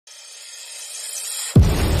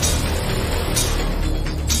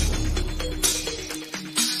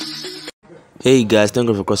Hey guys, thank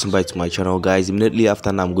you for crossing by to my channel. Guys, immediately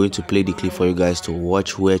after now I'm going to play the clip for you guys to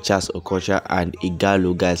watch where Charles Okocha and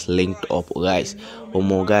Ighalo guys linked up. Guys,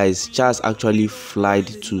 guys, Charles actually flied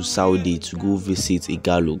to Saudi to go visit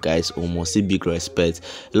Ighalo. Guys, see, big respect.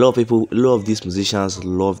 A lot of these musicians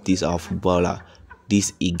love this our footballer,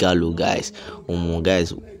 this Ighalo. Guys,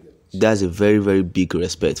 guys, that's a very big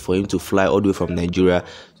respect for him to fly all the way from Nigeria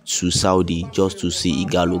to Saudi just to see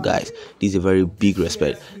Ighalo. Guys, this is a very big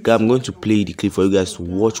respect. Guys, I'm going to play the clip for you guys to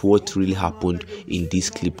watch what really happened in this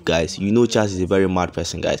clip. Guys, you know Charles is a very mad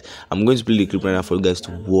person. Guys, I'm going to play the clip right now for you guys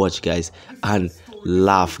to watch, guys, and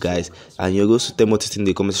laugh, guys. And you're going to tell me what you think in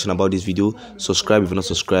the comment section about this video. Subscribe if you're not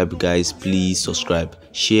subscribed, guys. Please subscribe,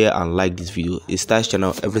 share and like this video. It's Styles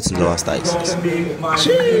channel, everything is our Styles.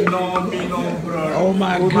 Oh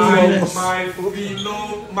my goodness.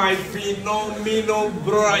 My phenomenal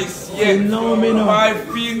bros, yeah. Phenomenal. My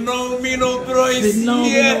phenomenal bros,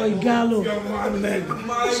 Phenomenal Ighalo.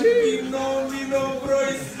 My phenomenal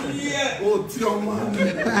bros, yeah. Oh, dear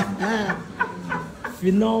man.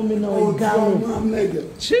 Phenomenal Ighalo.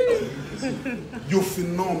 You're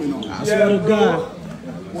phenomenal. I swear to God.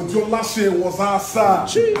 What your last year was outside.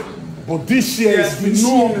 But this year is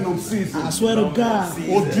phenomenal season. I swear to God.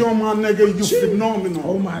 Oh, dear man, nigga, you phenomenal.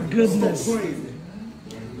 Oh my goodness. Stop playing.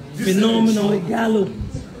 Phenomenal Ighalo.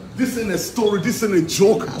 This ain't a story, this ain't a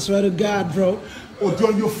joke. I swear to God, bro. Oh,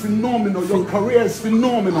 dear, you're phenomenal. Your career is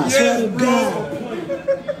phenomenal. I swear to God.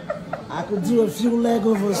 I could do a few leg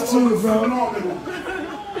overs too, bro.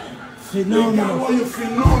 Phenomenal. You're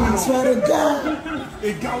phenomenal. I swear to God.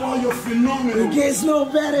 Ighalo, you're phenomenal. It gets no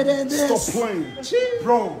better than this. Stop playing.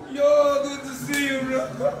 Bro. Yo, good to see you,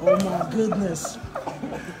 bro. Oh my goodness.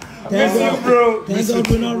 Miss you, bro. Thank God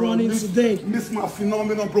we're not running today. Miss my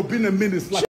phenomenal, bro. Been a minute. Like